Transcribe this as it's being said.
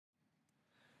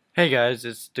Hey guys,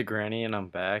 it's DaGranny and I'm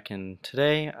back, and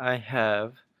today I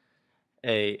have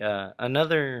a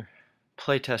another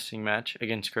playtesting match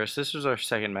against Khris. This was our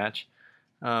second match.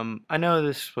 I know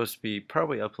this is supposed to be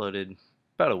probably uploaded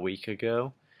about a week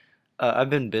ago. I've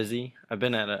been busy. I've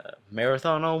been at a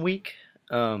marathon all week,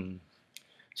 so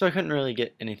I couldn't really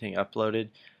get anything uploaded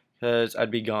because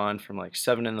I'd be gone from like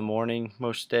 7 in the morning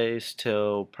most days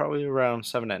till probably around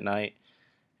 7 at night,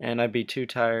 and I'd be too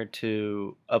tired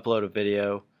to upload a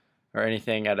video or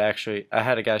anything. I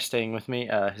had a guy staying with me.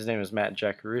 His name is Matt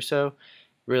Jackaruso.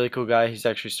 Really cool guy. He's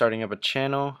actually starting up a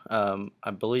channel.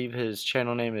 I believe his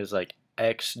channel name is like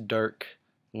X Dark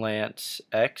Lance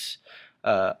X.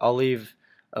 I'll leave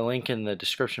a link in the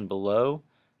description below.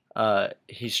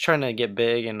 He's trying to get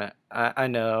big, and I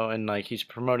know, and like he's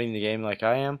promoting the game like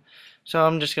I am. So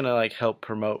I'm just gonna like help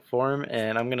promote for him,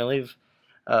 and I'm gonna leave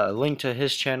a link to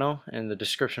his channel in the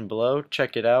description below.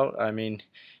 Check it out. I mean,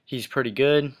 he's pretty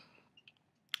good.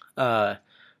 Uh,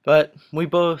 but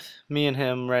me and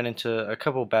him, ran into a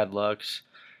couple bad lucks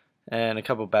and a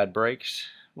couple bad breaks,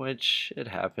 which it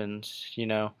happens, you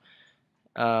know.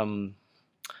 Um,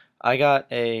 I got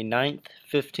a ninth,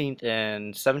 15th,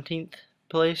 and 17th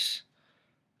place.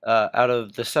 Out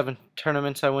of the 7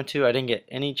 tournaments I went to, I didn't get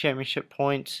any championship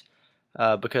points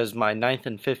because my ninth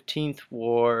and 15th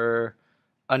were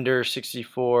under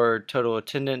 64 total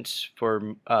attendance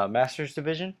for Masters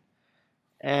Division,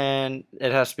 and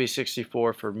it has to be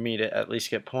 64 for me to at least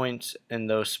get points in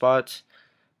those spots.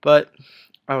 But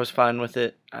I was fine with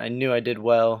it. I knew I did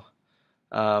well.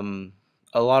 A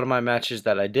lot of my matches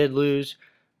that I did lose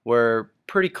were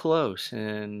pretty close,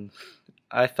 and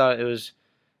I thought it was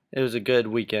a good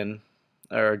weekend,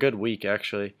 or a good week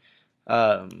actually.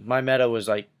 My meta was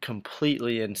like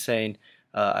completely insane.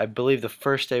 I believe the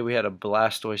first day we had a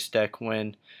Blastoise deck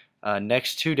win.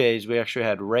 Next 2 days we actually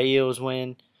had Rails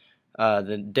win.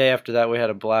 The day after that we had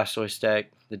a Blastoise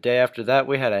deck. The day after that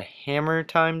we had a Hammer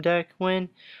Time deck win,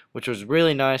 which was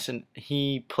really nice, and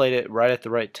he played it right at the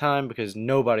right time because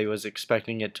nobody was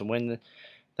expecting it to win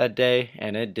that day,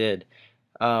 and it did.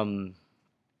 Um,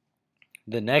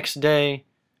 the next day,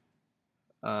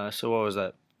 so what was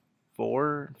that?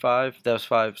 4, 5? That was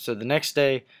 5. So the next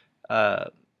day,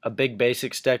 a big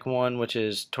basics deck won, which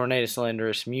is Tornadus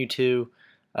Landorus, Mewtwo,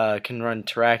 can run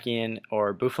Terrakion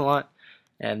or Buffalant,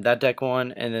 and that deck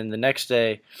won. And then the next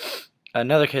day,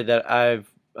 another kid that I've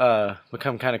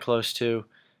become kind of close to,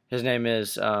 his name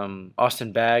is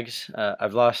Austin Baggs.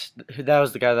 I've lost. That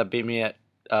was the guy that beat me at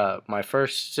my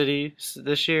first city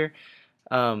this year.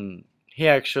 He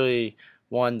actually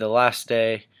won the last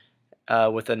day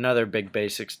with another big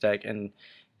basics deck, and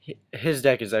his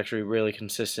deck is actually really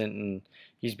consistent, and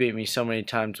he's beat me so many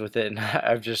times with it, and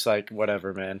I'm just like,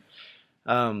 whatever, man.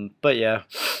 But yeah,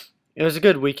 it was a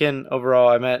good weekend overall.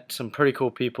 I met some pretty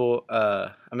cool people.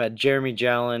 I met Jeremy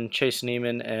Jallin, Chase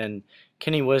Neiman, and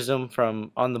Kenny Wisdom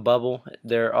from On the Bubble.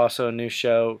 They're also a new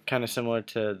show, kind of similar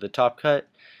to the Top Cut.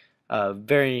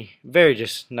 Very, very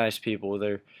just nice people.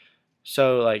 They're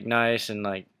so like nice and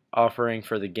like offering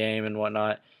for the game and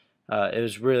whatnot. It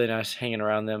was really nice hanging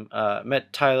around them.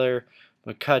 Met Tyler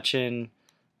McCutcheon,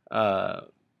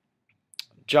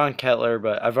 John Kettler,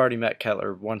 but I've already met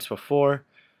Kettler once before.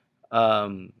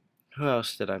 Who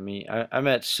else did I meet? I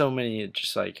met so many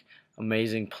just like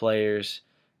amazing players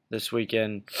this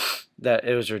weekend that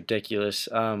it was ridiculous.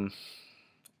 Kind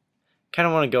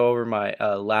of want to go over my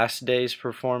last day's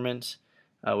performance,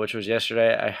 which was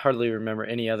yesterday. I hardly remember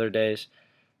any other days.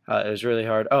 It was really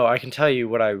hard. Oh, I can tell you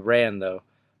what I ran though.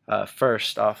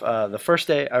 First off, the first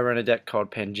day I ran a deck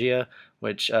called Pangea,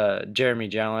 which Jeremy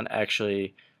Jallin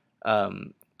actually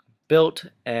built,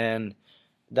 and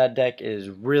that deck is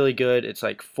really good. It's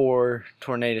like 4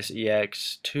 Tornadus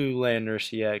EX, 2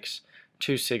 Landorus EX,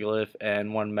 2 Sigilyph,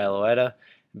 and 1 Meloetta.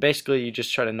 Basically, you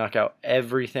just try to knock out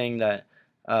everything that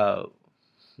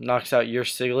knocks out your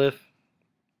Sigilyph,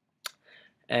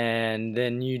 and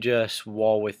then you just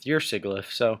wall with your Sigilyph.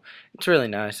 So it's really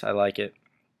nice. I like it.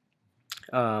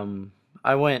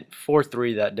 I went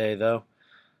 4-3 that day though,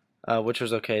 which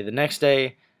was okay. The next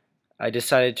day, I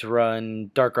decided to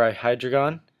run Darkrai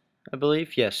Hydreigon, I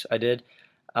believe. Yes, I did.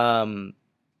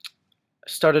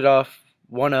 Started off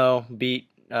 1-0, beat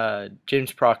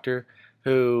James Proctor,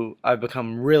 who I've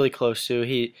become really close to.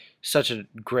 He's such a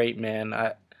great man.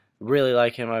 I really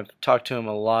like him. I've talked to him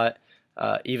a lot.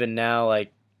 Even now,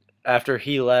 like after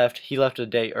he left a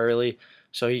day early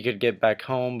so he could get back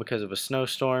home because of a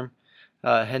snowstorm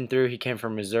heading through. He came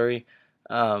from Missouri.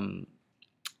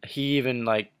 He even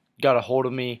like got a hold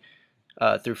of me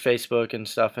through Facebook and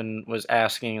stuff, and was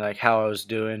asking like how I was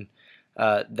doing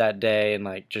that day, and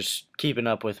like just keeping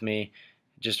up with me.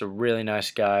 just a really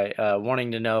nice guy,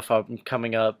 wanting to know if I'm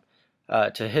coming up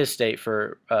to his state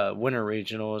for winter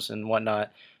regionals and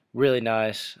whatnot. Really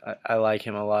nice. I like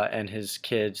him a lot, and his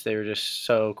kids. They were just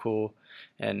so cool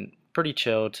and pretty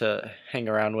chill to hang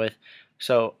around with.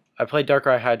 So I played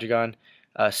Darkrai Hydreigon.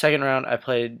 Second round, I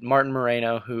played Martin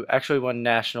Moreno, who actually won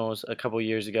nationals a couple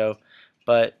years ago,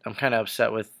 but I'm kind of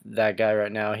upset with that guy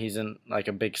right now. He's in like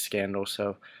a big scandal,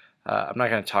 so I'm not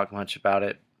going to talk much about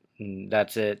it. And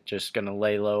that's it. Just going to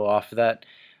lay low off of that.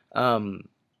 Um,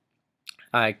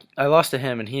 I lost to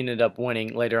him, and he ended up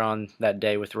winning later on that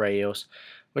day with Rayos,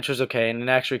 which was okay. And it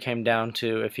actually came down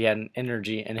to if he had an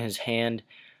energy in his hand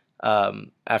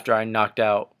after I knocked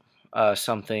out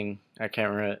something. I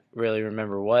can't really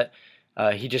remember what.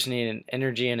 He just needed an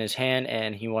energy in his hand,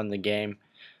 and he won the game,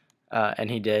 and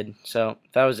he did. So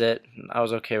that was it. I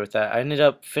was okay with that. I ended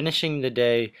up finishing the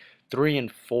day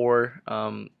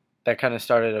 3-4. That kind of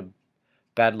started a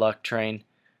bad luck train,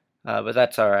 but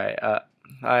that's all right.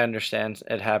 I understand.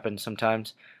 It happens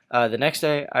sometimes. The next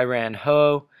day, I ran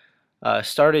Ho.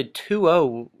 Started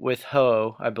 2-0 with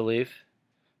Ho, I believe.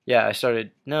 Yeah, I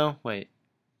started. No, wait.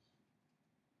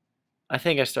 I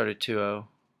think I started 2-0.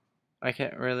 I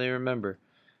can't really remember.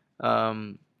 I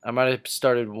might have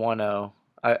started 1-0.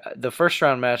 The first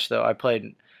round match, though, I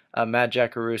played Matt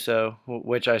Jackaruso,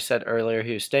 which I said earlier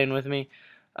he was staying with me.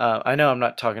 I know I'm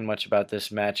not talking much about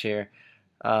this match here.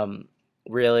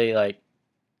 Really, like,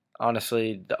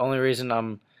 honestly, the only reason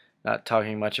I'm not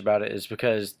talking much about it is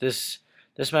because this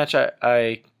match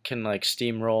I can like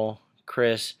steamroll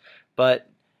Khris, but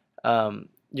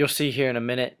you'll see here in a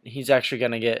minute he's actually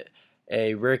gonna get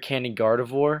a rare candy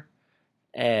Gardevoir,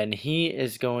 and he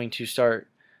is going to start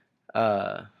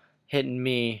hitting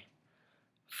me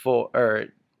for or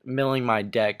milling my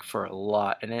deck for a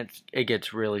lot, and it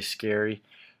gets really scary.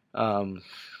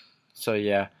 So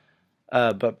yeah,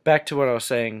 but back to what I was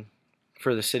saying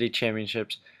for the city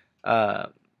championships.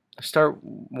 Start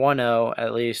 1-0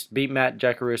 at least, beat Matt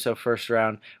Jackaruso first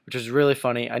round, which was really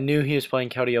funny. I knew he was playing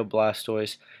Keldeo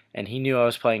Blastoise, and he knew I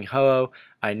was playing Ho-Oh.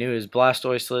 I knew his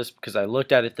Blastoise list because I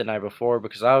looked at it the night before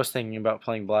because I was thinking about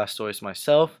playing Blastoise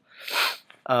myself.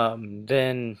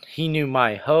 Then he knew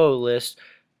my Ho-Oh list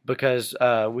because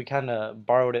we kind of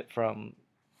borrowed it from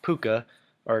Puka,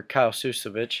 or Kyle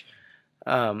Susevich.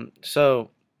 So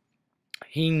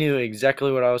he knew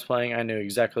exactly what I was playing. I knew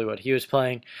exactly what he was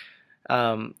playing.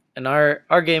 And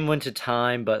our game went to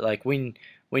time, but like we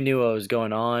knew what was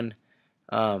going on,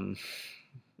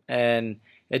 and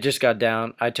it just got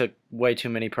down. I took way too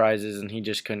many prizes, and he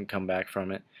just couldn't come back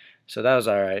from it. So that was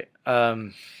all right.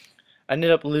 I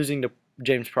ended up losing to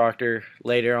James Proctor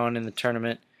later on in the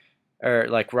tournament, or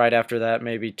like right after that,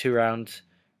 maybe 2 rounds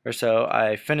or so.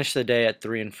 I finished the day at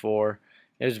 3-4.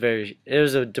 It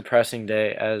was a depressing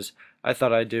day as I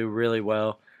thought I'd do really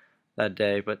well that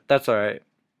day, but that's all right.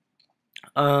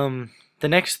 The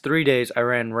next 3 days I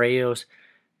ran Rayos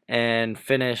and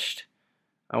finished,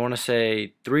 I want to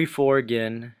say 3-4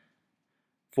 again,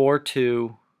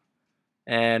 4-2,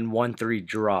 and 1-3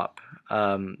 drop.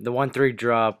 The 1-3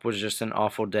 drop was just an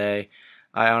awful day.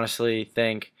 I honestly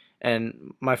think,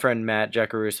 and my friend Matt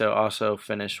Jackaruso also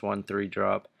finished 1-3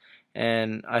 drop.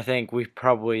 And I think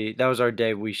that was our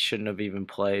day we shouldn't have even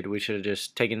played. We should have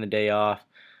just taken the day off,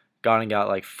 gone and got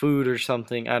like food or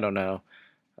something. I don't know.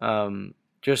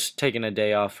 Just taking a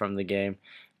day off from the game.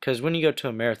 Because when you go to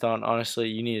a marathon, honestly,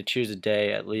 you need to choose a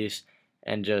day at least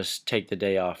and just take the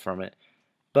day off from it.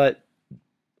 But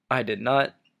I did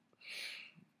not.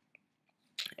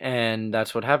 And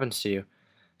that's what happens to you.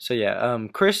 So yeah,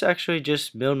 Khris actually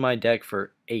just milled my deck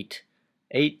for 8.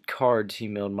 8 cards he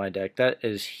milled my deck. That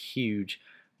is huge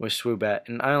with Swoobat.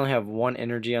 And I only have 1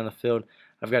 energy on the field.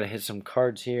 I've got to hit some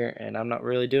cards here, and I'm not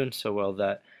really doing so well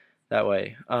that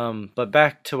way. But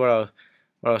back to what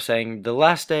I was saying. The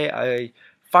last day, I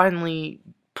finally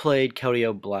played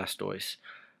Keldeo Blastoise.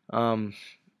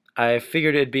 I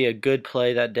figured it'd be a good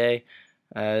play that day,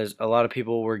 as a lot of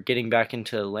people were getting back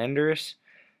into Landorus,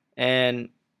 and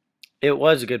it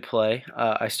was a good play.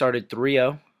 I started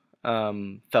 3-0,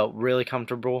 felt really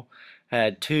comfortable.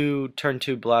 Had 2 turn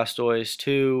 2 Blastoise,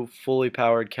 2 fully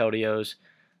powered Keldeos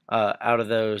out of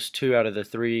those 2 out of the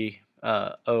 3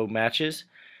 0 matches,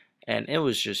 and it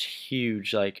was just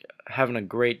huge. Like having a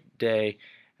great day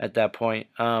at that point.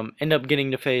 Ended up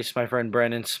getting to face my friend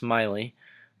Brandon Smiley,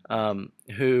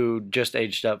 who just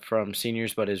aged up from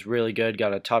seniors but is really good.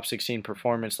 Got a top 16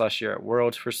 performance last year at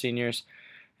Worlds for seniors,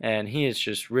 and he is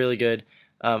just really good.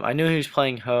 I knew he was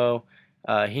playing Ho.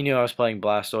 He knew I was playing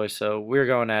Blastoise, so we were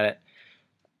going at it.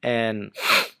 And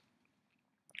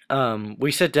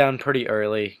we sat down pretty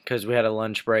early because we had a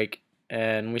lunch break,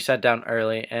 and we sat down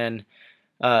early, and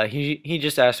he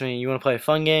just asked me, "You want to play a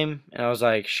fun game?" And I was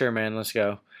like, "Sure, man, let's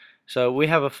go." So we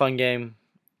have a fun game,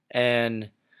 and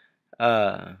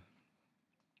uh,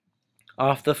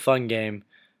 off the fun game,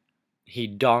 he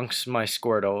donks my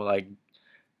Squirtle. Like,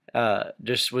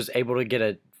 just was able to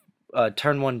get a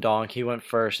turn one donk. He went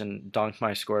first and donked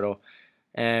my Squirtle,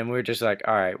 and we were just like,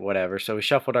 all right, whatever. So we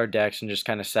shuffled our decks and just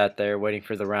kind of sat there waiting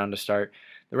for the round to start.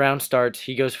 The round starts.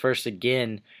 He goes first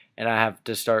again, and I have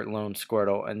to start lone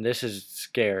Squirtle, and this is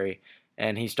scary.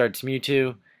 And he starts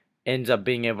Mewtwo, ends up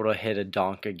being able to hit a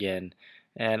donk again,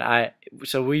 and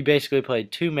so we basically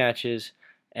played 2 matches,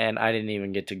 and I didn't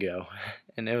even get to go,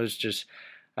 and it was just,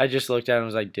 I just looked at him and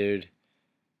was like, dude,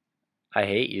 I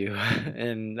hate you.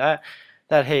 And that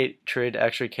hatred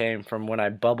actually came from when I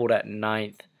bubbled at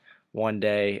ninth one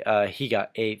day. He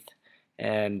got eighth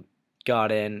and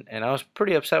got in, and I was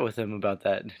pretty upset with him about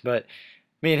that. But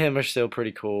me and him are still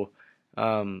pretty cool.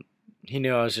 He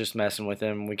knew I was just messing with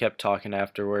him. We kept talking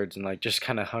afterwards and like just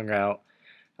kind of hung out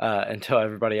until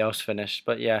everybody else finished.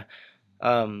 But yeah,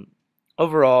 um,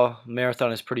 overall,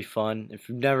 marathon is pretty fun. If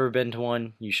you've never been to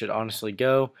one, you should honestly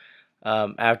go.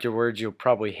 Afterwards, you'll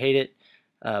probably hate it.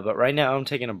 But right now, I'm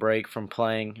taking a break from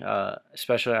playing,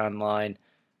 especially online.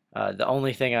 The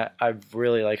only thing I've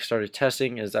really like started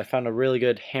testing is I found a really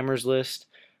good hammers list.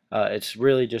 It's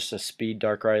really just a speed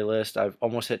Darkrai list. I've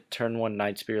almost hit turn 1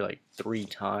 Night Spear like 3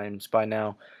 times by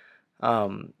now.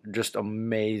 Just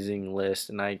amazing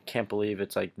list, and I can't believe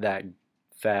it's like that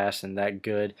fast and that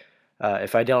good.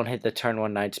 If I don't hit the turn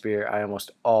 1 Night Spear, I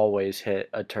almost always hit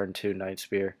a turn 2 Night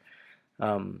Spear.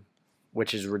 Um,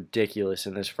 which is ridiculous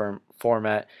in this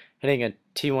format. Hitting a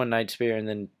T1 Night Spear and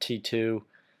then T2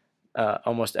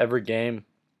 almost every game,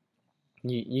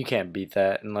 you can't beat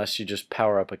that unless you just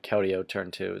power up a Keldeo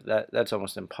turn 2. That's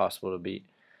almost impossible to beat.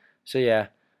 So yeah,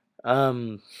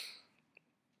 um,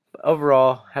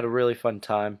 overall had a really fun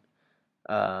time.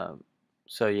 Uh,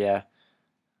 so yeah,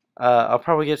 I'll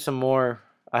probably get some more.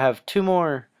 I have 2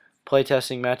 more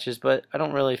playtesting matches, but I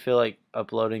don't really feel like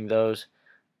uploading those.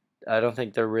 I don't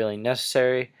think they're really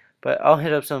necessary, but I'll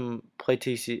hit up some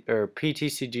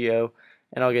PTCGO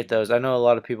and I'll get those. I know a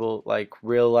lot of people like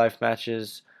real life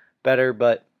matches better,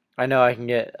 but I know I can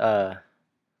get a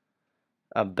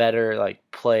better like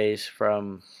plays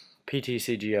from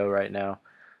PTCGO right now.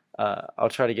 I'll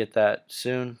try to get that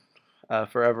soon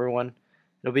for everyone.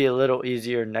 It'll be a little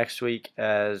easier next week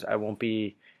as I won't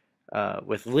be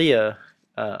with Leah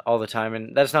all the time,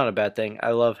 and that's not a bad thing.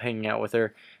 I love hanging out with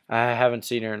her. I haven't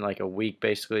seen her in like a week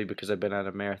basically because I've been at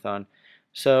a marathon.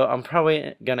 So I'm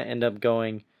probably gonna end up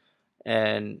going,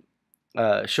 and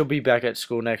she'll be back at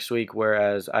school next week,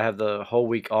 whereas I have the whole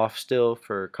week off still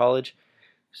for college,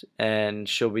 and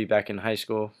she'll be back in high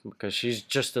school because she's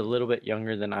just a little bit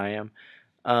younger than I am.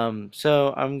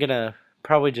 So I'm gonna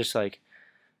probably just like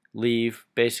leave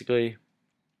basically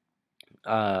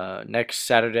next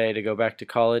Saturday to go back to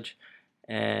college,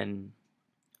 and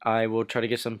I will try to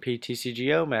get some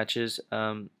PTCGO matches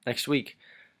next week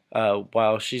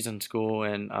while she's in school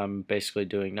and I'm basically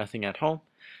doing nothing at home.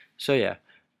 So yeah,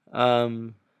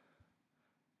 um,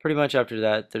 pretty much after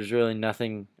that, there's really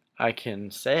nothing I can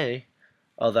say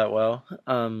all that well.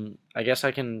 I guess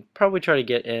I can probably try to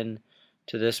get in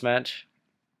to this match.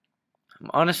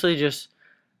 Honestly, just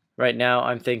right now,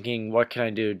 I'm thinking, what can I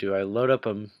do? Do I load up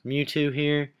a Mewtwo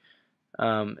here?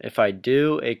 If I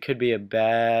do, it could be a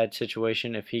bad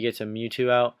situation. If he gets a Mewtwo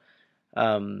out,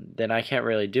 then I can't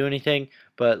really do anything.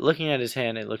 But looking at his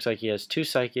hand, it looks like he has 2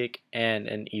 Psychic and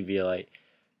an Eviolite.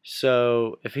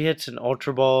 So if he hits an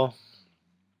Ultra Ball,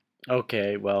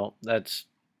 okay, well, that's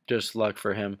just luck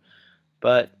for him.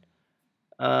 But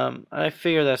I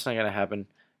figure that's not going to happen.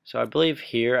 So I believe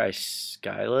here I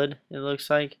Skylid, it looks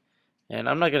like. And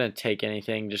I'm not going to take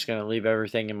anything, just going to leave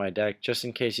everything in my deck, just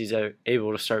in case he's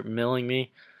able to start milling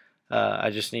me.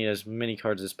 I just need as many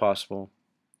cards as possible.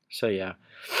 So yeah.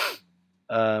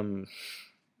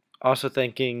 Also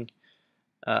thinking,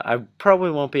 I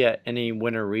probably won't be at any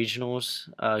winter regionals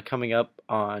coming up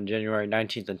on January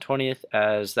 19th and 20th,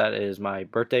 as that is my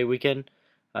birthday weekend.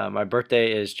 My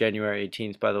birthday is January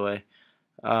 18th, by the way,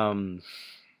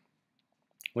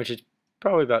 which is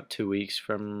probably about 2 weeks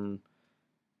from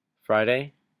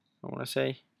Friday, I want to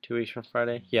say. 2 weeks from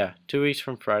Friday? Yeah, 2 weeks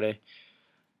from Friday.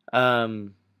 I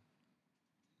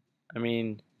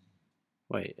mean,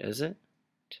 wait, is it?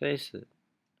 Today's the,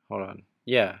 hold on.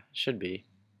 Yeah, it should be.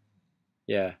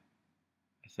 Yeah,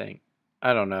 I think.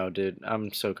 I don't know, dude.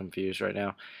 I'm so confused right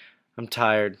now. I'm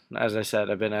tired. As I said,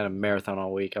 I've been at a marathon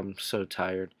all week. I'm so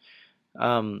tired.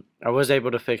 I was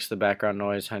able to fix the background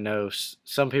noise. I know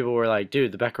some people were like,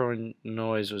 dude, the background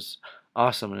noise was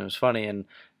awesome and it was funny, and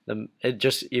it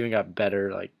just even got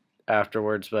better like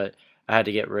afterwards, but I had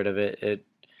to get rid of it.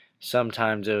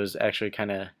 Sometimes it was actually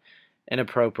kind of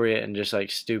inappropriate and just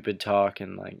like stupid talk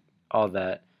and like all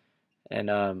that. And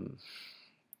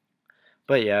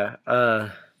but yeah,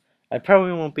 I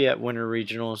probably won't be at Winter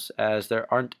Regionals as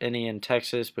there aren't any in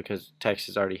Texas because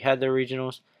Texas already had their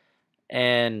regionals,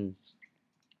 and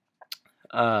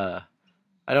uh,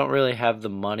 I don't really have the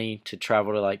money to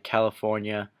travel to like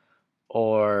California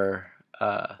or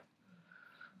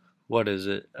what is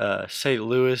it, St.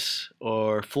 Louis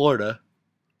or Florida.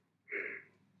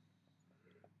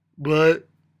 But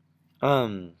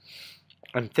um,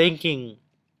 I'm thinking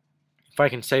if I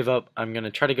can save up, I'm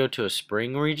gonna try to go to a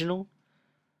spring regional.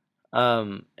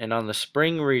 And on the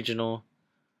spring regional,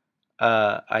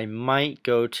 I might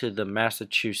go to the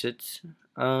Massachusetts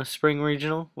spring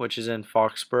regional, which is in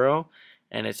Foxborough,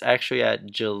 and it's actually at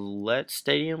Gillette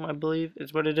Stadium, I believe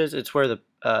is what it is. It's where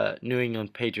the New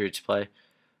England Patriots play,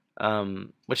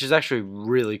 which is actually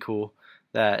really cool.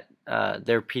 That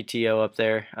their PTO up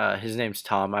there, his name's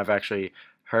Tom. I've actually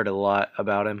heard a lot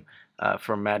about him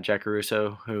from Matt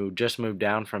Giacaruso, who just moved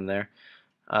down from there.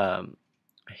 Um,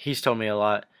 he's told me a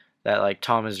lot that like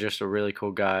Tom is just a really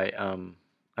cool guy.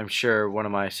 I'm sure one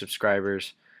of my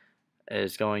subscribers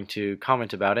is going to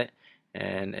comment about it,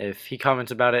 and if he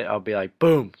comments about it, I'll be like,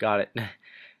 boom, got it.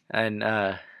 And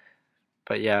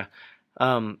but yeah,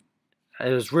 um, it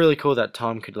was really cool that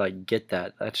Tom could like get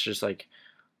that. That's just like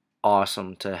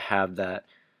awesome to have that.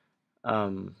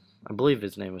 I believe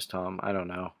his name was Tom. I don't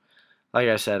know. Like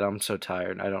I said, I'm so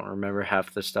tired. I don't remember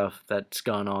half the stuff that's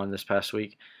gone on this past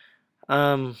week.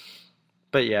 Um,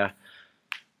 but yeah,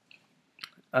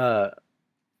 uh,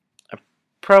 I'm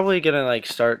probably gonna like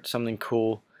start something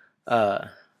cool. Uh,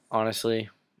 honestly,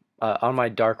 on my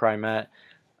Darkrai mat,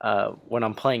 when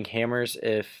I'm playing hammers,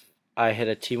 if I hit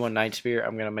a T1 Night Spear,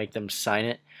 I'm gonna make them sign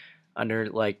it under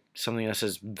like something that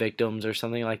says victims or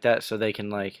something like that, so they can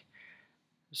like,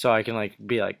 so I can like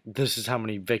be like, this is how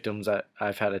many victims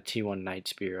I've had a T1 Night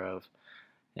Spear of,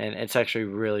 and it's actually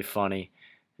really funny,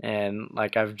 and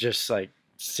like I've just like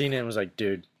seen it and was like,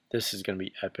 dude, this is gonna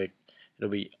be epic. It'll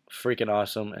be freaking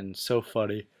awesome and so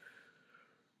funny.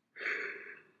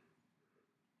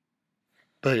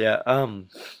 But yeah,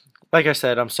 like I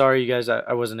said, I'm sorry you guys,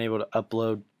 I wasn't able to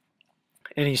upload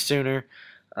any sooner.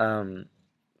 Um,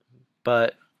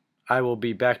 but I will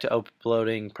be back to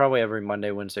uploading probably every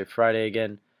Monday, Wednesday, Friday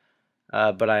again.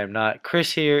 But I am not.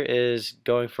 Khris here is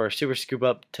going for a super scoop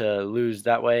up to lose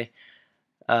that way,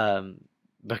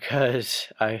 because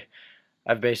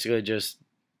I've basically just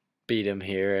beat him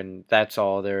here, and that's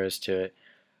all there is to it.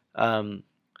 Um,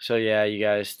 so yeah, you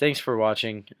guys, thanks for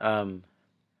watching.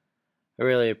 I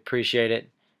really appreciate it,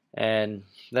 and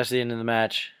that's the end of the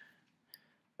match.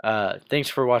 Thanks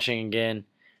for watching again,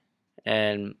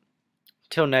 and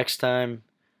till next time,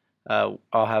 I'll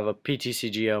have a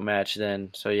PTCGO match then.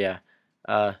 So yeah,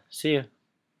 see you.